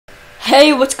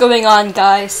Hey, what's going on,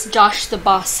 guys? Josh the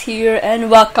Boss here,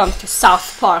 and welcome to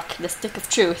South Park, the Stick of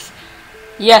Truth.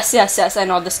 Yes, I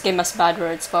know this game has bad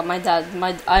words, but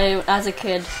as a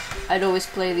kid, I'd always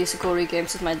play these gory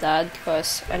games with my dad,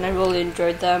 and I really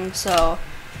enjoyed them, so,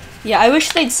 yeah, I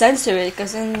wish they'd censor it,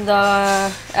 because in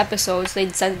the episodes, they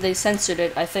censored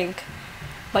it, I think.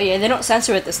 But yeah, they don't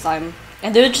censor it this time,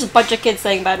 and they're just a bunch of kids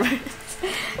saying bad words.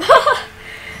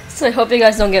 So I hope you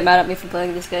guys don't get mad at me for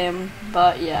playing this game,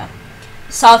 but yeah.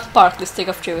 South Park, the Stick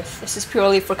of Truth. This is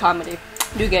purely for comedy.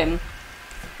 New game.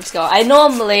 Let's go. I know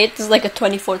I'm late. This is like a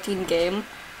 2014 game,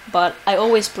 but I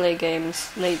always play games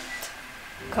late.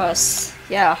 Cause,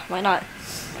 yeah, why not?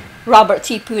 Robert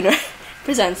T. Pooner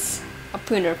presents a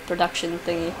Pooner production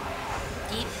thingy.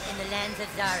 Deep in the lands of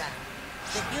Zara,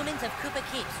 the humans of Koopa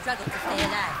Keep struggle to stay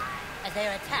alive as they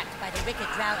are attacked by the wicked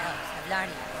drow elves of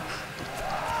Larnia.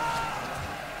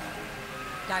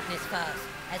 Darkness falls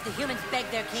as the humans beg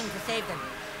their king to save them,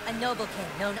 a noble king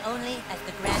known only as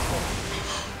the Grand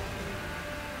Wizard.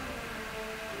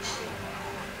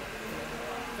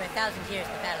 For 1,000 years,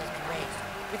 the battle has been waged,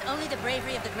 with only the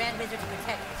bravery of the Grand Wizard to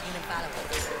protect his human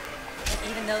followers. And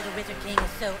even though the Wizard King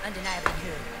is so undeniably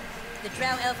true, the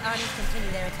drow elf armies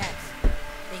continue their attacks.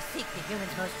 They seek the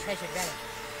humans' most treasured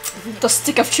relic, the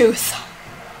Stick of Truth.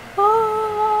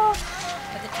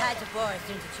 But the tides of war are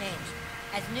soon to change,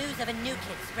 as news of a new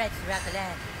kid spreads throughout the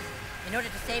land. In order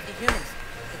to save the humans,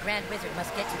 the Grand Wizard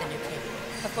must get to the new kid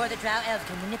before the drow elves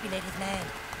can manipulate his mind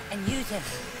and use him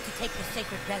to take the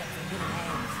sacred relic from human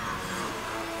hands.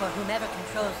 For whomever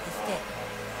controls the stick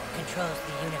controls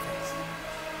the universe.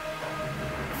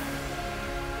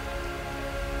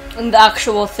 In the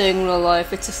actual thing in real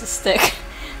life, it's just a stick.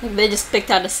 They just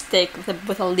picked out a stick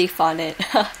with a leaf on it.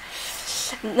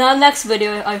 Now, next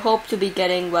video, I hope to be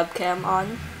getting webcam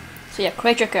on. So yeah,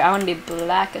 create your character. I want to be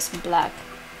black as black.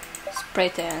 Spray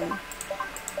tan.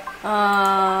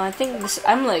 I think this.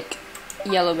 I'm like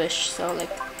yellowish, so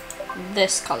like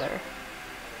this color.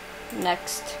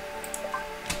 Next,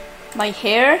 my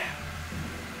hair.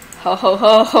 Ho ho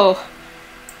ho ho.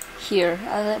 Here,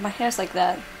 my hair's like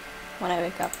that when I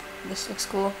wake up. This looks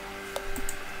cool.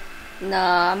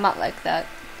 Nah, I'm not like that.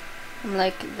 I'm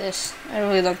like this. I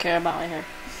really don't care about my hair.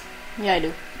 Yeah, I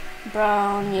do.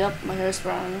 Brown. Yep, my hair's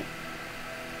brown.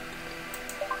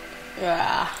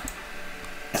 Yeah.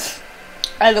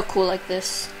 I look cool like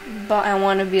this, but I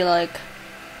want to be like,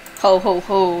 ho ho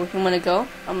ho. You want to go?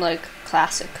 I'm like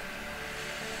classic.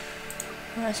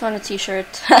 I just want a t-shirt.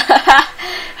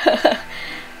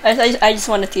 I just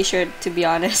want a t-shirt, to be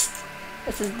honest.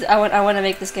 I want to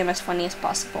make this game as funny as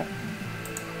possible.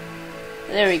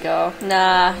 There we go.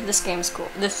 Nah, this game's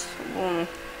cool.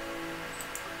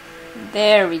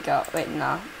 There we go. Wait,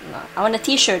 no. I want a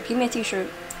t-shirt. Give me a t-shirt.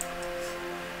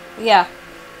 Yeah.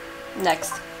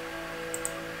 Next.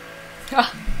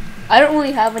 I don't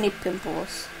really have any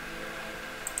pimples.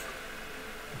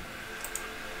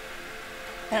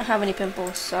 I don't have any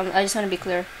pimples, so I just want to be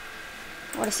clear.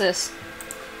 What is this?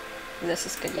 This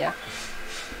is good, yeah.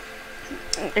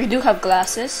 I do have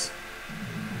glasses.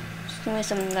 Just give me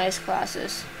some nice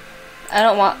glasses.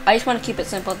 I just want to keep it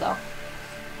simple though.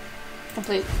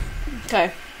 Complete.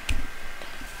 Okay.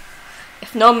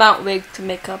 If no mount wig to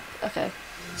make up. Okay.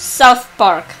 South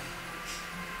Park.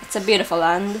 It's a beautiful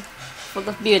land, full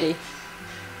of beauty.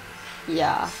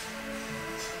 Yeah.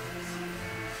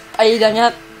 Are you done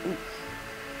yet?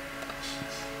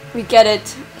 We get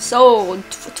it. So,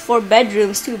 4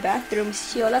 bedrooms, 2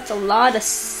 bathrooms. Yo, that's a lot of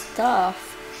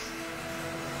stuff.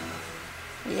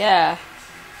 Yeah.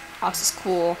 House is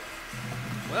cool.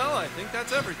 Well, I think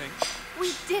that's everything.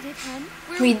 We did it, hun.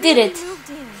 We did it.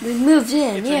 We moved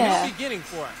in, it's yeah. a new beginning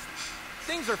for us.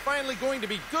 Things are finally going to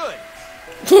be good.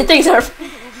 Things are. I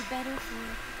think it will be better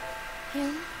for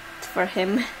him. For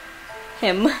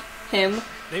him. Him.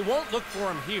 They won't look for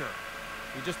him here.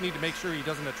 We just need to make sure he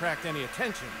doesn't attract any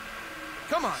attention.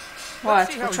 Come on.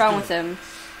 What? What's wrong with him?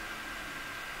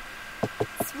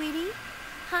 Sweetie,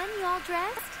 hun, you all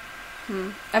dressed?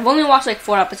 I've only watched like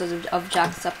 4 episodes of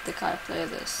Jacksepticeye play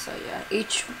this, so yeah.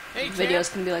 Each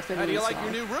videos can be like 30 minutes long. How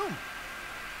do you like your new room?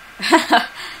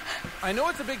 I know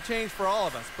it's a big change for all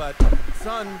of us, but,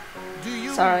 son, do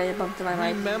you Sorry, I bumped my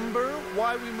mic. remember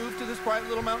why we moved to this quiet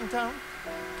little mountain town?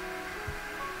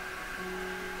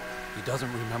 He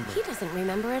doesn't remember. He doesn't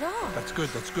remember at all. That's good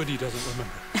he doesn't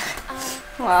remember.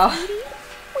 Wow. Sweetie,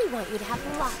 we want you to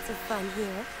have lots of fun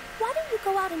here. Why don't you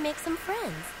go out and make some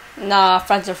friends? Nah,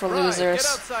 friends are for Right, losers.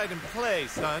 get outside and play,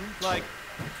 son. Like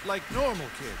normal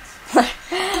kids.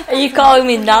 Are you calling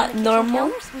me not normal?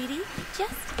 No, sweetie.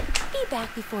 Just be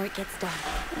back before it gets dark.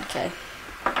 Okay.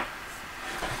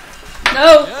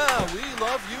 No! Yeah, we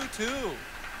love you too.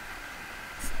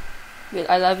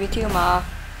 I love you too, Ma.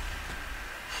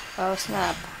 Oh,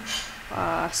 snap.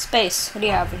 Space. What do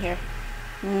you have in here?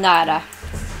 Nada.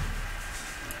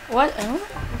 What?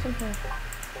 What's in here?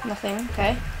 Nothing.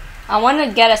 Okay. I want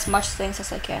to get as much things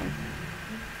as I can.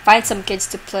 Find some kids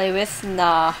to play with.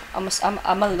 Nah. I'm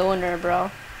a loner,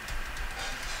 bro.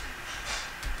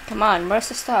 Come on. Where's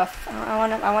the stuff? I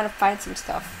wanna find some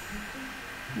stuff.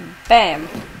 Bam.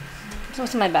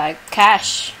 What's in my bag?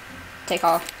 Cash. Take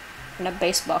off. And a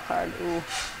baseball card. Ooh.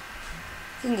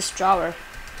 What's in this drawer?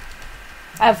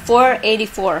 I have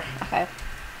 484. Okay.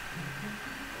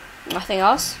 Nothing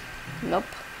else? Nope.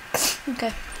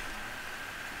 Okay.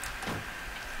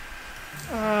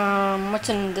 What's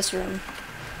in this room?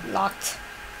 Locked.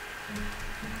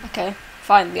 Okay.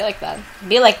 Fine. Be like that.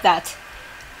 Be like that.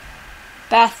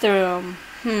 Bathroom.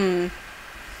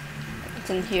 What's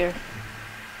in here?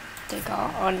 Take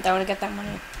all. I want to get that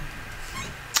money.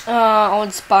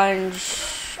 Old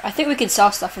sponge. I think we can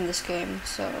sell stuff in this game,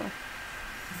 so.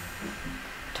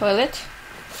 Toilet.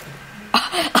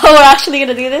 Oh, we're actually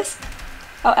gonna do this?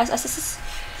 Oh, as.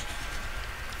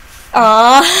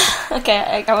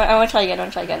 Okay, I wanna try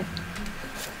again,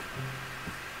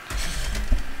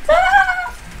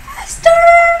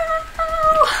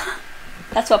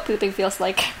 That's what pooping feels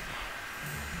like.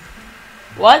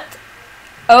 What?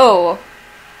 Oh.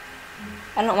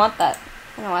 I don't want that.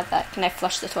 Can I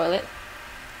flush the toilet?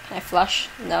 Can I flush?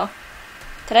 No.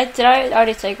 Did I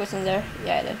already take what's in there?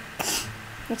 Yeah, I did.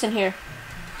 What's in here?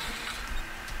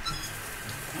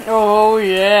 Oh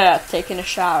yeah, taking a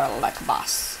shower like a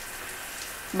boss.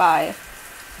 Bye.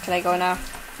 Can I go now?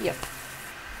 Yep.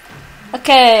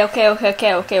 Okay.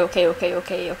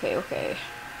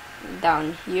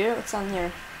 Down here, what's on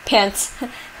here? Pants.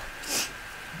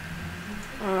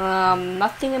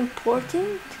 Nothing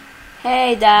important?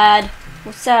 Hey, Dad.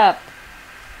 What's up?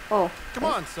 Oh. Come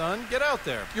on, son. Get out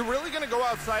there. You're really gonna go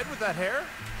outside with that hair?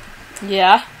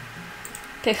 Yeah.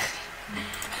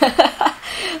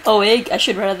 Oh, wait. I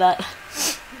should wear that.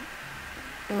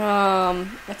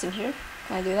 What's in here?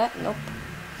 Can I do that? Nope.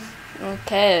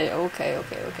 Okay.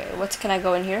 What can I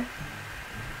go in here?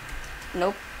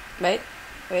 Nope. Wait.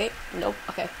 Nope.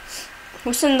 Okay.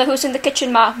 Who's in the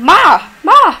kitchen, Ma? Ma.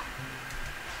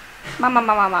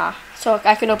 So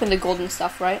I can open the golden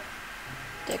stuff, right?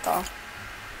 Take off.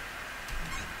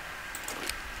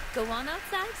 Go on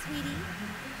outside, sweetie.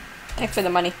 Thanks for the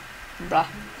money, bruh.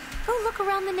 Go look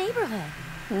around the neighborhood.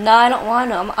 No, I don't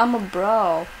want to. I'm a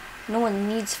bro. No one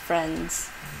needs friends.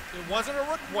 It wasn't a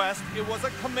request, it was a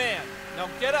command. Now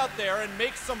get out there and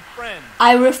make some friends.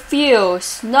 I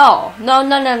refuse. No.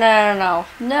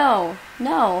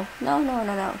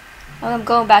 I'm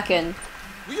going back in.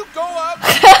 Will you go out?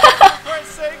 For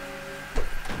Christ's sake?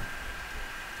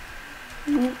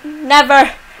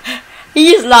 Never.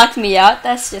 He just locked me out.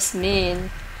 That's just mean.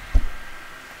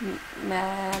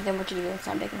 Man, then what you do is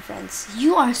start making friends.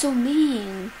 You are so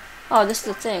mean. Oh, this is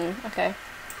the thing. Okay.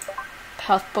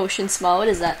 Health potion small. What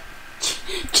is that?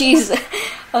 Jeez.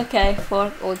 Okay.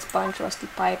 Fork, old sponge, rusty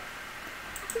pipe.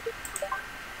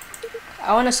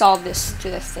 I want to solve this to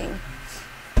this thing.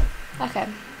 Okay.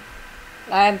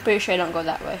 I'm pretty sure I don't go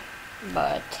that way.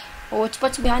 But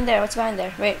what's behind there? What's behind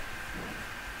there? Wait.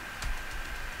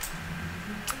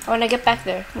 I want to get back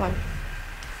there. Come on.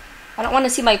 I don't want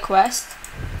to see my quest.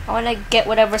 I want to get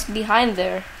whatever's behind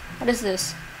there. What is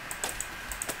this?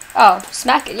 Oh,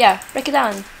 smack it. Yeah, break it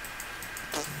down.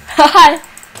 Haha.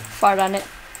 Fart on it.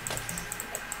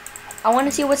 I want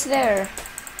to see what's there.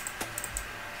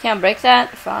 Can't break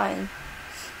that? Fine.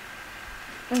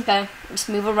 Okay, just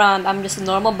move around. I'm just a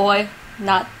normal boy.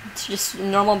 Not just a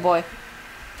normal boy.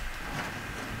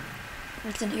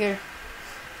 What's in here?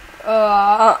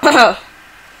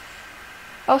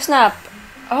 Oh snap!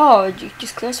 Oh, it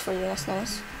just clears for you. That's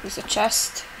nice. There's a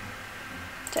chest.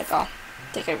 Take all.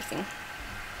 Take everything.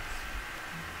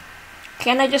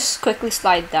 Can I just quickly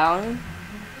slide down?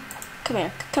 Come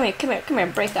here.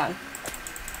 Break down.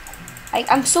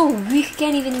 I'm so weak. I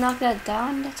can't even knock that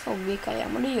down. That's how weak I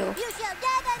am. What are you? You shall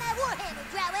die by my warhammer,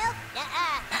 Drowell.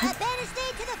 I banished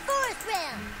thee to the forest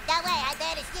realm. That way, I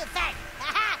banished you first.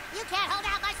 Aha! You can't hold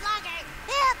out much longer.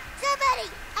 Help! Somebody!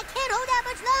 I can't hold out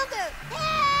much longer.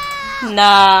 Help!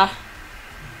 Nah.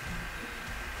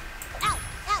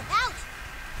 Ouch!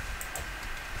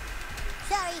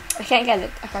 Sorry. I can't get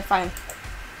it. Okay, fine.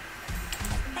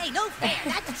 Hey, no fair.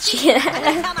 That's Shit. I'm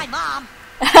gonna tell my mom.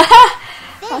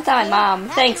 I'll tell my mom.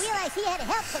 Thanks.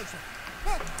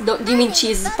 Do you mean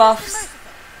cheese puffs?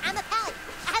 I'm a paladin.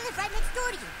 I live right next door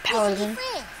to you. Paladin? We should be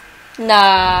friends.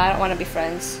 Nah, I don't want to be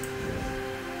friends.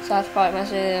 South Park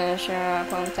message share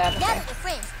phone tab. Now that we're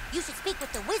friends, you should speak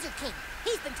with the Wizard King.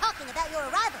 He's been talking about your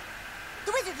arrival.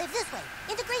 The wizard lives this way,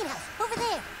 in the greenhouse, over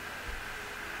there.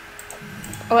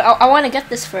 Oh, I want to get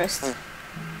this first.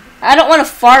 I don't want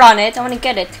to fart on it. I want to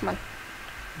get it. Come on.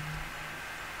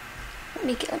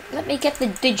 Let me get the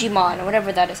Digimon or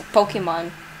whatever that is. A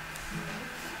Pokemon.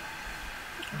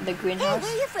 The greenhouse. Hey,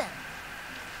 where are you from?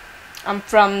 I'm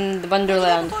from the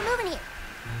Wonderland. Before moving here.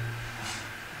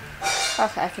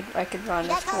 Okay, I could run. Is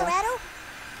That's that cool. Colorado?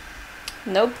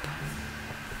 Nope.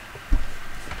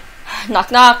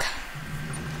 Knock knock.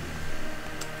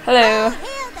 Hello. Oh,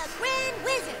 hail the Grand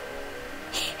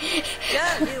Wizard.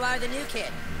 Joe, you are the new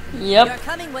kid. Yep. Your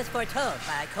coming was foretold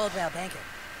by Coldwell Banker.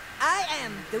 I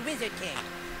am the Wizard King.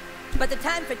 But the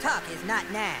time for talk is not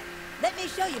now. Let me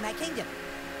show you my kingdom.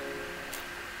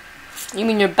 You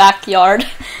mean your backyard?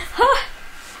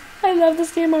 I love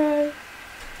this game already.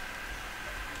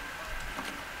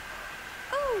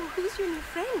 Oh, who's your new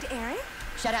friend, Eric?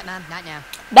 Shut up, Mom. Not now.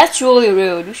 That's really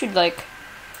rude. You should like,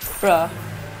 bruh.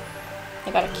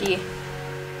 I got a key.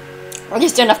 I'll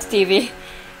just turn off the TV.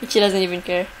 She doesn't even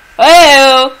care.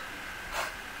 Oh!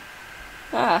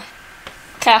 Ah,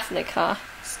 Catholic, huh?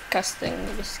 Disgusting.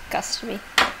 You disgust me.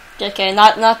 Okay,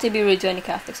 not to be rude to any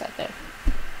Catholics out there.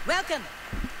 Welcome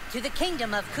to the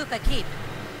kingdom of Koopa Keep.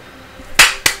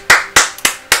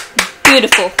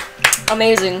 Beautiful,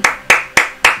 amazing.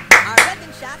 Our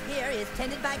weapon shop here is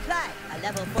tended by Clyde, a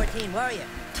level 14 warrior.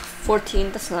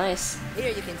 14. That's nice. Here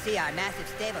you can see our massive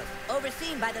stables,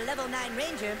 overseen by the level 9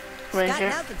 ranger,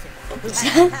 Ranger. Scott Malkinson, who has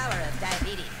the power of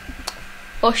diabetes.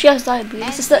 Oh, she has diabetes.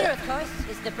 And Is here, that? of course,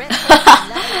 is the breathtaking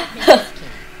level Princess King,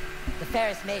 the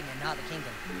fairest maiden in all the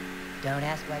kingdom. Don't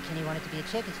ask why Kenny wanted to be a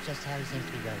chick, it's just how he seems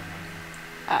to be rolling right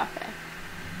now. Ah, okay.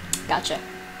 Gotcha.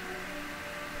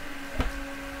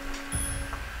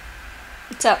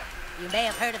 What's up? You may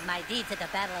have heard of my deeds at the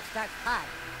Battle of Stark's Pod.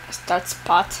 Start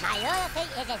spot. My loyalty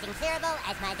is as incurable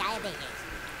as my diabetes.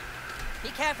 Be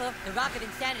careful, the Rock of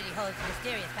Insanity holds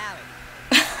mysterious powers.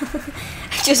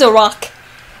 Just a rock.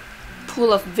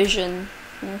 Pool of vision.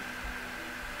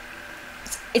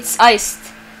 It's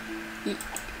iced. Yeah.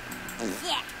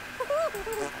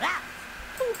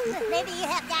 Maybe you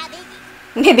have diabetes.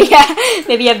 Maybe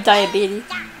maybe you have diabetes.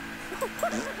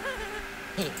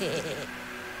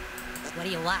 What do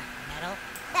you want, medal?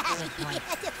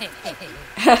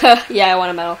 Yeah, I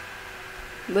want a medal.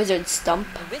 Wizard stump.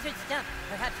 The wizard stump.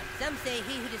 Perhaps some say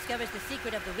he who discovers the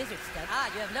secret of the wizard stump. Ah,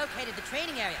 you have located the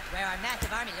training area where our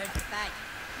massive army learns to fight.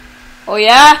 Oh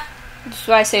yeah? That's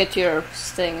why I say it to your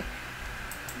thing.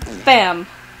 Bam.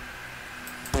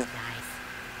 Nice.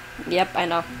 Yep, I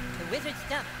know. The wizard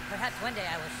stump. Perhaps one day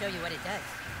I will show you what it does.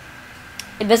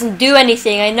 It doesn't do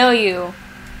anything, I know you.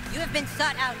 You have been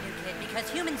sought out, new kid, because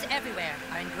humans everywhere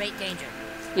are in great danger.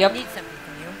 Yep. I need something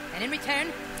from you, and in return,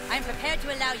 I am prepared to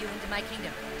allow you into my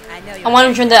kingdom. I know you. I want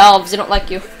to join the elves, they don't like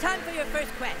you. It's time for your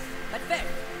first quest, but first,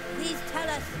 please tell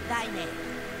us thy name.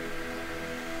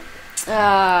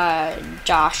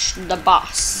 Josh the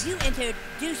boss. You entered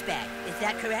douchebag, is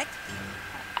that correct?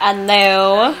 I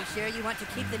know. Are you sure you want to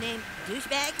keep the name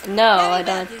douchebag? No, Very I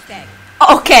well, don't. Douchebag.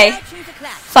 Okay. Now choose a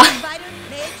class. Fine. Fighter,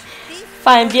 mage, thief,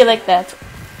 Fine, be like that.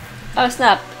 Oh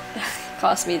snap.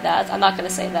 Cost me that. I'm not gonna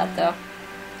say that though.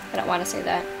 I don't want to say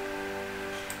that.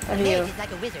 What A are mage you? is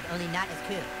like a wizard, only not as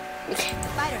cool. A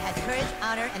fighter has courage,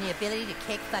 honor, and the ability to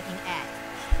kick fucking ass.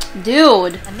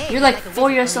 Dude, A mage you're is like a 4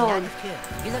 wizard, years only old. not as cool.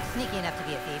 You look sneaky enough to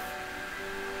be a thief.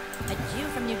 A Jew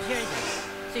from New Jersey.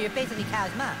 So you're basically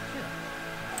Cow's mom. True.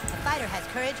 A fighter has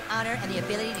courage, honor, and the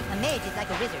ability to... A mage is like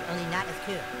a wizard, only not as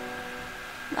cool.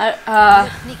 You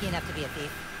look sneaky enough to be a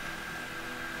thief.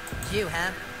 Jew,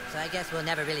 huh? So I guess we'll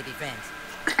never really be friends.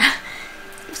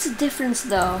 What's the difference A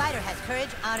though? fighter has courage,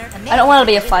 honor, a mage I don't want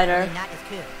to is be a like fighter. wizard, only not as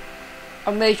cool.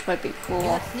 A mage might be You cool.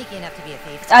 look sneaky enough to be a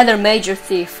thief. It's either mage or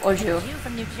thief or Jew. A Jew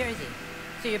from New Jersey.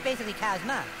 So you're basically Cow's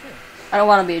mom. True. I don't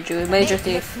want to be a Jew. A Mage or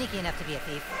you look thief. sneaky enough to be a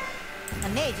thief. A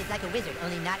mage is like a wizard,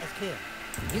 only not as cool.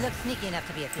 You look sneaky enough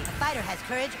to be a thief. A fighter has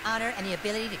courage, honor, and the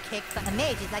ability to kick. A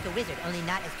mage is like a wizard, only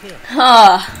not as cool.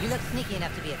 Huh. You look sneaky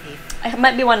enough to be a thief. I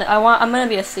might be one. I'm gonna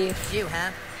be a thief. Jew, huh?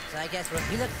 So I guess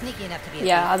you look sneaky enough to be a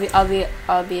Yeah, thief.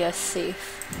 I'll be a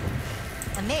thief.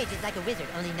 A mage is like a wizard,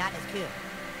 only not as cool.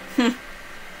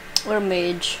 Or a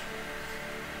mage.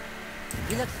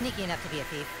 You look sneaky enough to be a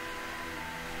thief.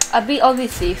 I'll be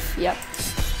thief. Yep.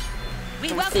 We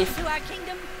I'm a welcome thief. to our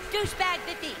kingdom, douchebag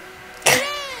the thief.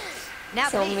 Now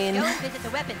So please, mean. go and visit the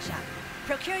weapon shop.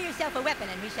 Procure yourself a weapon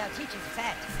and we shall teach you the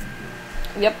facts.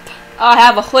 Yep. Oh, I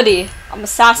have a hoodie. I'm Would you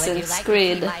Assassin's like to see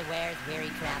Creed. my wares, weary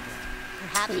traveler?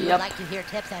 Perhaps you Yep. would like to hear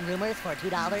tips and rumors for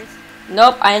 $2?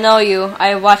 Nope, I know you.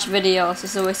 I watch videos.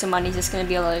 It's a waste of money. It's just gonna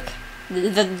be like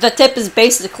the tip is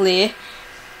basically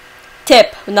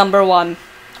tip number 1.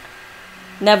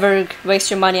 Never waste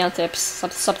your money on tips.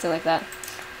 Something like that.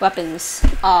 Weapons.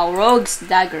 Rogue's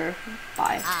dagger.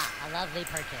 Buy. Ah, a lovely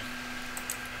purchase.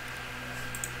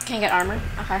 Can I get armor?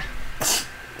 Okay.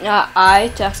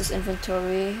 I to access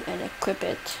inventory and equip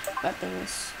it.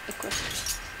 Weapons. Equip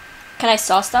it. Can I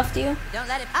sell stuff to you? Don't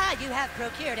let it. Ah, you have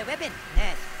procured a weapon.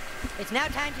 Yes. It's now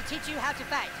time to teach you how to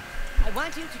fight. I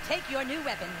want you to take your new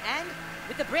weapon and,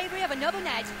 with the bravery of a noble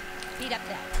knight, speed up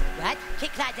Clyde. What?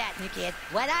 Kick Clyde's ass, new kid.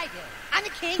 What I do? I'm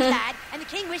the king, Clyde, and the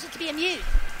king wishes to be amused.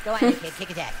 Go on, new kid. Kick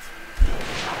his ass.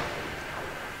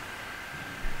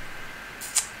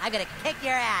 I'm gonna kick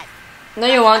your ass. No,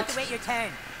 you won't. You have to wait your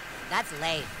turn. That's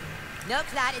late. No,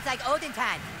 Clyde, it's like olden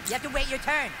times. You have to wait your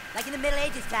turn, like in the Middle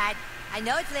Ages, Clyde. I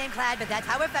know it's lame, Clyde, but that's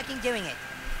how we're fucking doing it.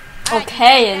 All right,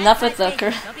 Okay, enough with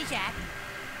Looker. Don't be shy.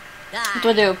 What do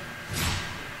I do?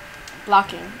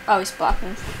 Blocking. Oh, he's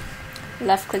blocking.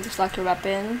 Left click to select your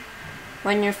weapon.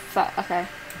 When you're okay.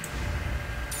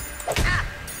 Ah.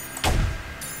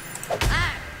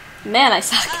 Ah. Man, I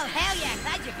suck. Oh, hell yeah,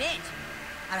 Clyde's your bitch.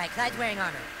 All right, Clyde's wearing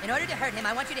armor. In order to hurt him,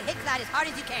 I want you to hit Clyde as hard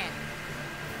as you can.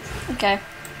 Okay.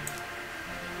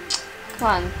 Come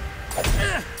on.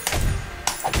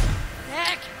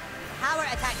 Heck. Power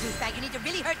attack, douchebag. You need to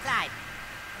really hurt Clyde.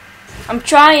 I'm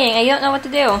trying. I don't know what to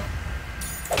do.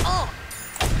 Oh.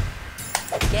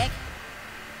 Kick.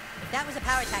 If that was a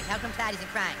power attack, how come Clyde isn't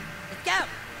crying? Let's go.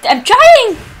 I'm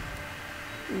trying.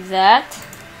 That.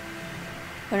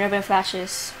 When ribbon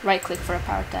flashes, right click for a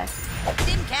power attack.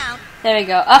 Didn't count. There we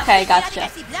go. Okay, I gotcha.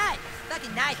 see blood.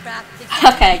 Fucking nice, bro.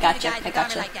 Okay, I gotcha. I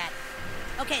gotcha. Like that.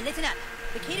 Okay, listen up.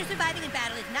 The key to surviving in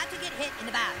battle is not to get hit in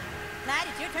the bow. Clyde,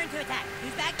 it's your turn to attack.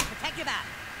 Douchebag, protect your bow.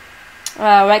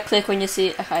 Right click when you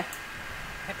see. Okay.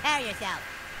 Prepare yourself.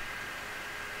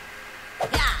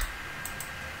 Yeah.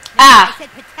 No, Ah. I said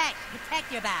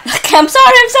protect your bow. Okay, I'm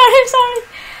sorry.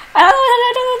 I don't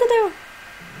know what to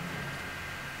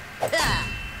Yeah.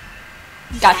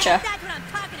 do. Gotcha. That's what I'm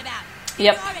talking about.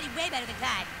 Yep. You're already way better than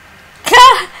Clyde.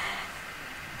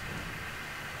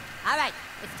 All right,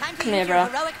 it's time to Come use here, your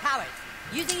bro. heroic powers.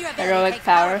 Using your ability Heroic takes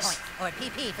power powers. points, or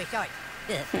PP for short.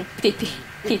 PP.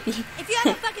 If you have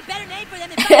a fucking better name for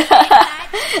them, it's Clyde,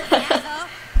 asshole.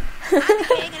 I'm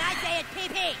the king, and I say it's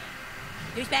PP.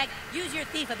 Douchebag, use your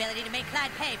thief ability to make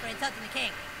Clyde pay for insulting the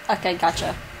king. Okay,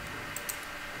 gotcha.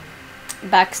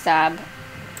 Backstab.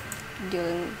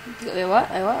 Dealing what?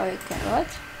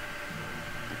 What?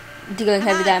 Dealing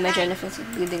heavy damage and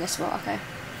offensive bleeding as well. Okay.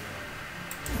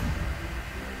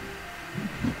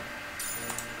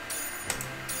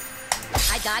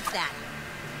 I dodged that.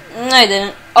 I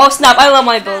didn't. Oh snap! I love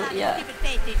my bullet. Yeah. Stupid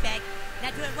face, douchebag.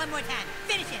 Now do it one more time.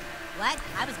 Finish him. What?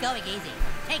 I was going easy.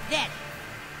 Take this.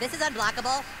 This is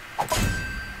unblockable.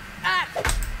 Ah!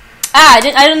 I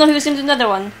didn't know he was gonna do another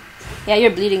one. Yeah,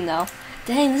 you're bleeding now.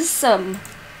 Dang, this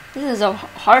is a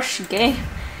harsh game.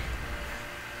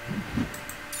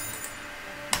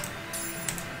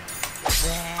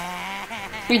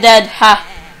 You're dead. Ha.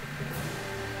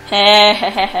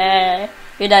 Hey.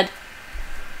 You're dead.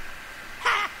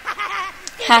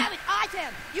 Dude, Ha. that was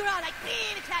awesome. You were all like,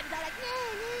 being excited. I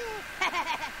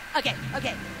was like,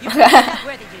 okay. You're not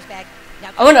worthy, douchebag. Now,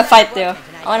 I wanna go fight to though. Warden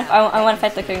tonight, I wanna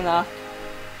fight the king now.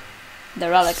 The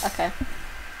relic. Okay.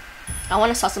 I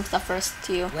wanna sell some stuff first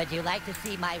to you. Would you like to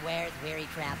see my wares, weary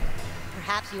traveler?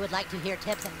 Perhaps you would like to hear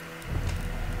tips and...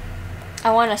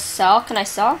 I wanna sell. Can I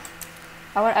sell?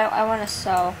 I wanna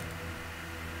sell.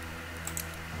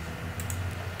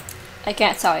 I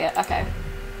can't sell yet. Okay.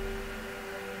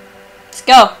 Let's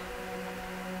go.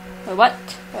 Wait, what?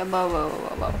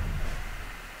 Whoa.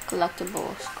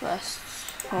 Collectibles,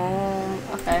 quests, home.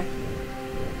 Okay.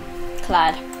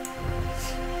 Clad.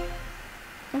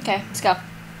 Okay, let's go.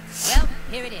 Well,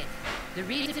 here it is. The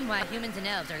reason why humans and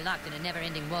elves are locked in a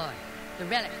never-ending war. The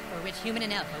relic for which human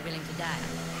and elf are willing to die.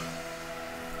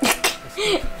 The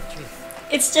stick of truth.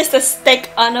 It's just a stick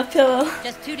on a pillow.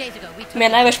 Just 2 days ago, we took...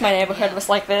 Man, I wish my neighborhood was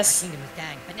like Our this. kingdom was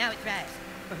dying, but now it thrives.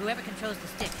 For whoever controls the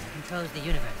stick controls the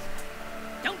universe.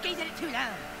 Don't gaze at it too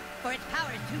long, for its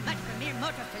power is too much for mere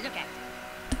mortals to look at.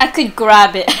 I could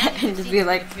grab it Now that and you've just seen be the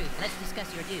like, truth, let's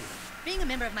discuss your dues. Being a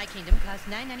member of my kingdom costs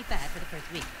 $9.95 for the first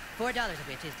week, $4 of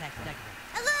which is tax deductible.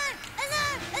 Alarm!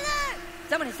 Alarm! Alarm!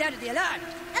 Someone has sounded the alarm.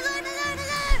 Alarm! Alarm!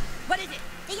 Alarm! What is it?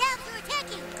 The elves are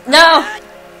attacking! no!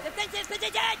 Defensive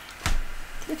position!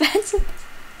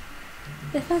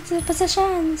 Defensive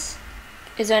positions.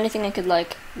 Is there anything I could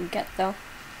like get though?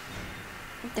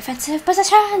 Defensive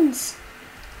positions.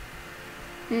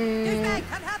 Douchebag,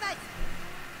 come help us!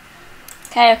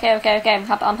 Okay.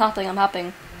 I'm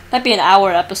helping. Might be an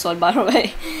hour episode, by the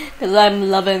way, because I'm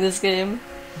loving this game.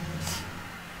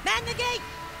 Man the gate!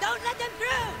 Don't let them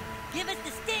through! Give us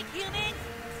the stick, humans!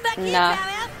 Fuck you, Nah. Drow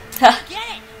Elf! Get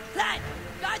it! Climb!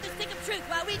 Guard the stick of truth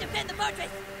while we defend the fortress!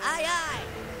 Aye, aye!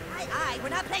 Aye, we're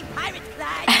not playing pirates,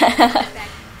 Clyde!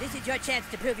 This is your chance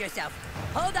to prove yourself.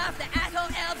 Hold off the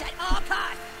asshole elves at all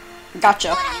costs! Gotcha.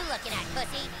 What are you looking at,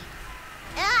 pussy?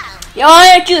 Oh. Yo,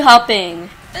 why aren't you helping?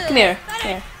 Come here.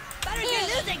 Butter,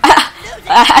 you're losing!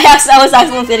 I was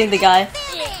accidentally hitting the guy.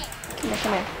 Finish.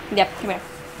 Come here. Yep, come here.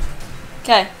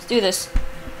 Okay, let's do this.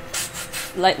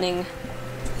 Lightning.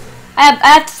 I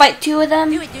have to fight two of them.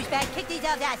 Do it, douchebag! Kick these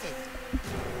elves' asses!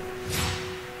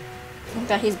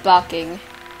 Okay, he's blocking.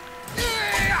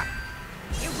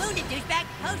 You're wounded, douchebag!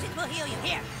 Potions will heal you.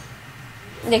 Here!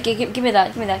 Yeah, give me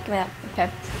that. Okay.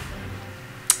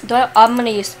 I'm gonna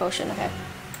use the potion. Okay.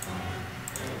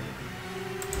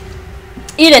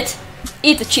 Eat it.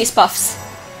 Eat the cheese puffs.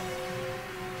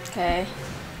 Okay.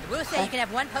 The rules say you can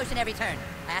have one potion every turn.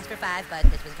 I asked for 5, but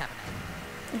this was a compromise.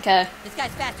 Okay. This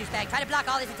guy's fast, douchebag. Try to block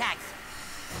all his attacks.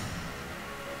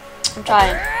 I'm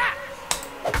trying.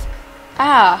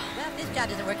 Ah. Well, if this job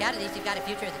doesn't work out, at least you've got a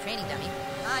future as a training dummy.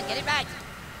 Come on, get it right.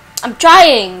 I'm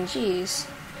trying. Jeez.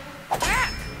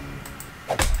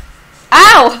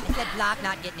 Ow! It said block,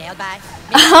 not get nailed by.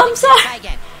 I'm sorry. Try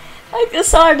again.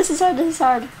 This is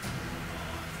hard.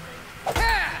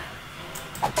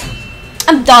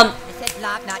 I'm done. It said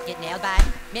block, not get nailed by.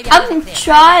 Maybe I I'm wasn't clear.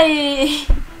 trying.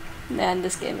 Man,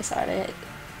 this game is hard.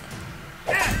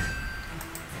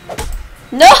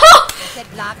 No! It said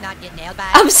block, not get nailed by.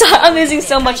 I'm sorry. I'm losing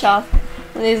so Try much again. health.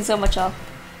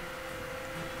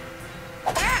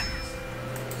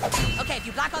 Okay, if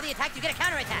you block all the attacks, you get a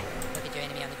counterattack. Look at your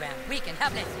enemy on the ground. Weak and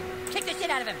helpless. Kick the shit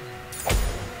out of him.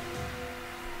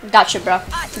 Gotcha, bro.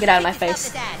 Awesome. Get out of my Kick this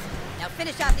face. helpless ass. Now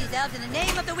finish off these elves in the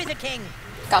name of the Wizard King.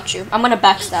 Got you. I'm gonna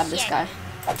backstab this guy.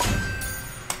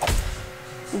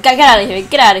 Get out of here.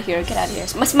 Get out of here.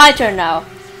 It's my turn now.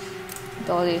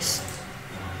 All these.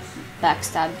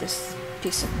 Backstab this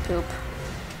piece of poop.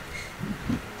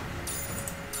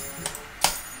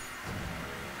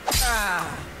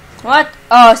 What?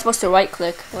 Oh, I was supposed to right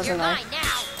click, wasn't You're I? mine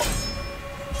now.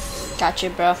 Gotcha,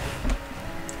 bro.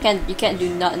 You can't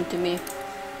do nothing to me.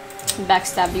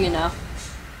 Backstab you now.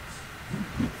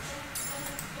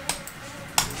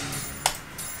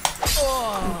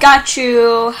 Got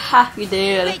you. Ha, you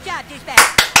did. Great job, douchebag.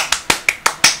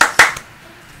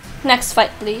 Next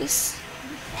fight, please.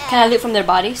 Can I loot from their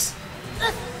bodies?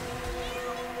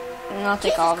 I'll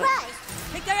take all of it. Christ.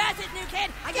 Kick their asses, new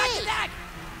kid. I got your back.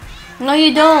 No,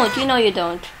 you don't. You know you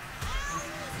don't.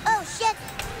 Oh, shit.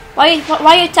 Why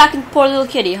are you attacking poor little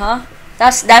kitty, huh?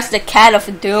 That's the cat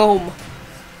of doom.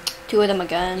 Two of them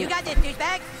again. You got this,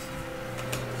 douchebag.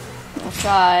 I'll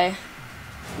try.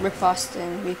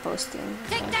 Reposting.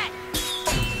 Take Okay. that.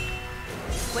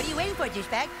 What are you waiting for,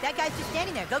 douchebag? That guy's just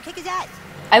standing there. Go kick his ass.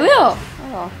 I will.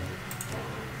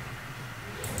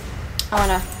 I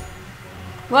wanna.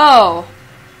 Whoa.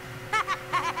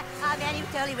 Oh man, he was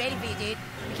totally waiting for you, dude.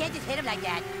 You can't just hit him like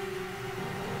that.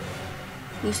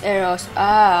 Use arrows. You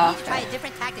Ah. need to try a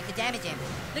different tactic to damage him.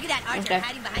 Look at that archer Okay.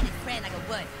 hiding behind his friend like a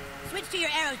wood. Switch to your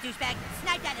arrows, douchebag.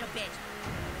 Snipe that little bitch.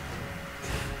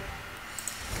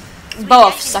 Swing Bow that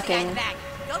of and hit the guy in sucking. the back.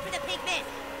 Go for the pink miss.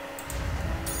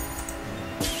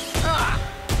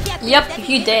 Yep,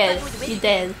 you did.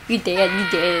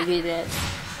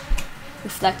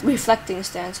 Reflecting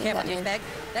stance. What Careful, that mean? douchebag.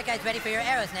 That guy's ready for your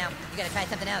arrows now. You gotta try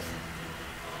something else.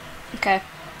 Okay.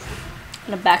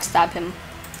 I'm gonna backstab him.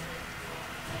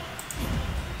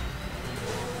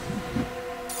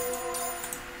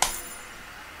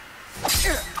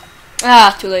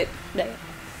 Ah, too late. Dang it.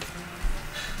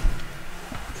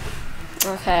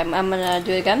 Okay, I'm gonna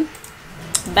do it again.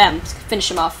 Bam, finish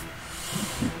him off.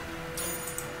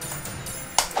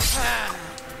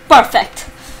 Perfect.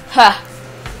 Ha.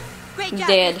 Great job,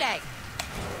 Dead. douchebag.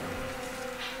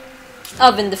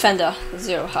 Oven defender,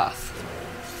 0 health.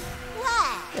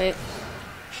 Wow. Wait.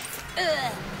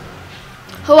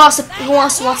 Who wants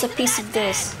a piece of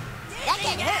this? That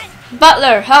can hurt.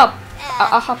 Butler, help!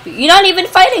 I'll help you. You're not even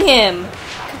fighting him.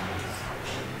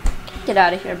 Get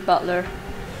out of here, Butler.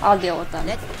 I'll deal with them.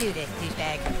 Let's do this,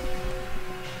 douchebag.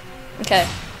 Okay.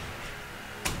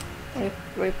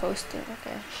 Repost it.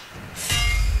 Okay.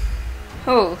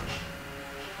 Oh,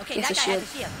 Okay, It's that a guy has a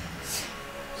shield.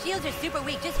 Shields are super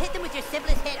weak. Just hit them with your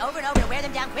simplest hit over and over to wear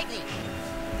them down quickly.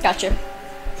 gotcha.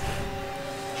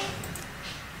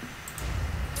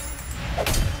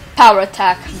 Power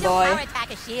attack, You don't power boy.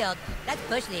 attack a shield. That's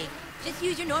Bush League. Just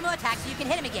use your normal attack so you can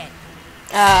hit him again.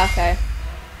 Ah, okay.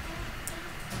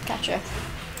 Gotcha.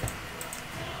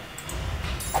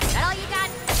 That all you got?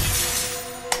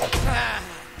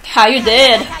 How you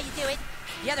did? That's how you do it.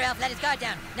 The other elf let his guard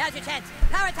down. Now's your chance.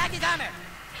 Power attack his armor.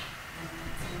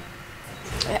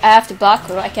 I have to block,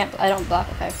 or I can't. I don't block.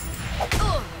 Okay.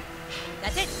 Ooh.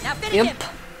 That's it. Now finish Yep. him.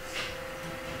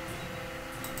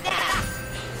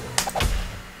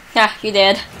 Ha! You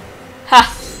did.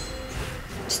 Ha!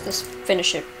 Just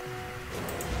finish it.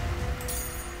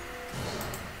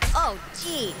 Oh,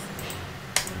 jeez.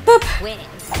 Boop. Win it.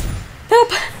 Boop.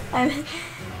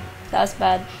 That was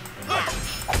bad.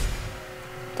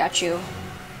 Got you.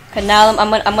 Okay, now I'm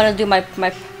gonna do my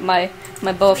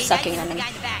bow of sucking on him.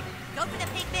 Go for the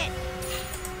pink bit.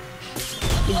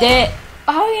 You did.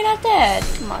 Oh, you're not dead.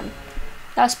 Come on.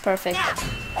 That's perfect.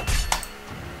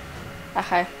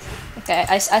 Okay. Okay,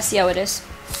 I see how it is.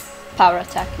 Power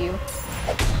attack you.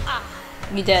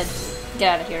 You did.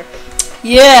 Get out of here.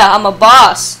 Yeah, I'm a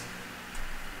boss.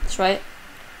 That's right.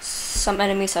 Some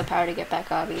enemies have power to get back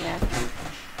up, yeah.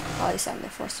 At least I'm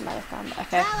forced them out of combat.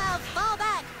 Okay. Fall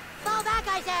back. Fall back,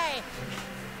 I say.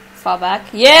 Fall back.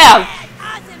 Yeah!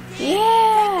 Awesome, dude.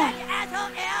 Yeah! Take that, you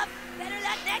asshole elf. Better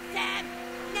luck next time.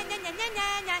 Na na na na na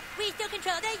na. We still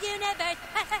control the universe.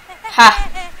 Ha!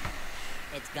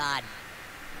 It's God.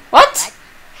 What?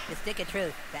 The stick of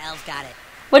truth. The elves got it.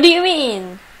 What do you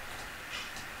mean?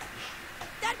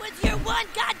 That was your one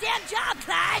goddamn job,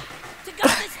 Clyde. To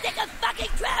guard the stick of fucking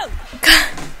truth.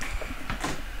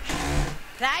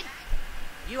 Clyde,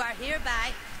 you are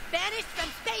hereby banished from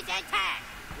space and time.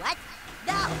 What?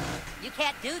 No, you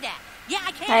can't do that. Yeah,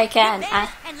 I can. I can. You're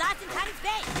banished and lost in time and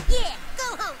space. Yeah,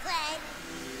 go home, Clyde.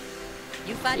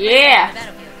 You fought Yeah. on the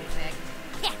battlefield, douchebag.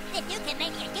 Yeah, if you can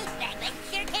make me a douchebag, then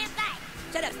sure can fight.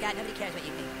 Shut up, Scott. Nobody cares what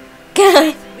you think.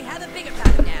 Guys, we have a bigger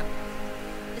problem now.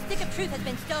 The stick of truth has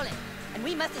been stolen, and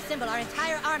we must assemble our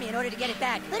entire army in order to get it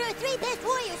back. But our 3 best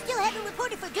warriors still haven't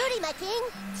reported for duty, my king.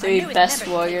 Our 3 newest best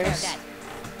member can take care of warriors. that.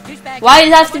 Douchebag, Why does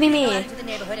it have to I be want you me? go out into the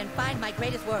neighborhood and find my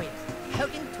greatest warriors.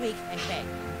 Token, Tweak, and Kay.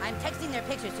 I'm texting their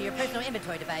pictures to your personal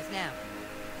inventory device now.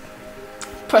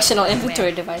 Personal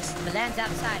inventory device. The lands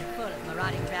outside are full of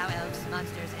marauding drow elves,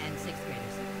 monsters, and 6th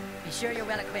graders. Be sure you're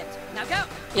well equipped. Now go!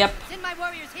 Yep. Send my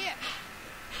warriors here!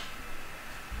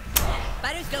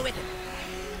 Fighters, go with it.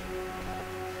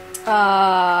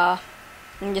 Let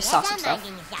me just saw some I'm stuff.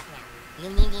 minding the shop now. You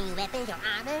need any weapons or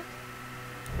armor?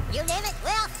 You name it,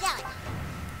 we'll sell it.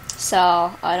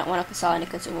 Sell. I don't want to sell any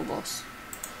consumables.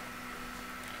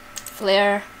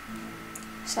 Flare.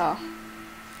 Sell.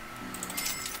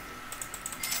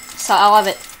 So I love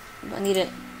it. I need it.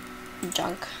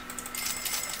 Junk.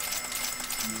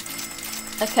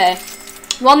 Okay.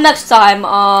 Well, next time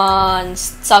on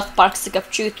South Park Stick of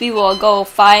Truth, we will go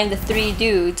find the 3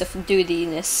 dudes of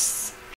dudiness.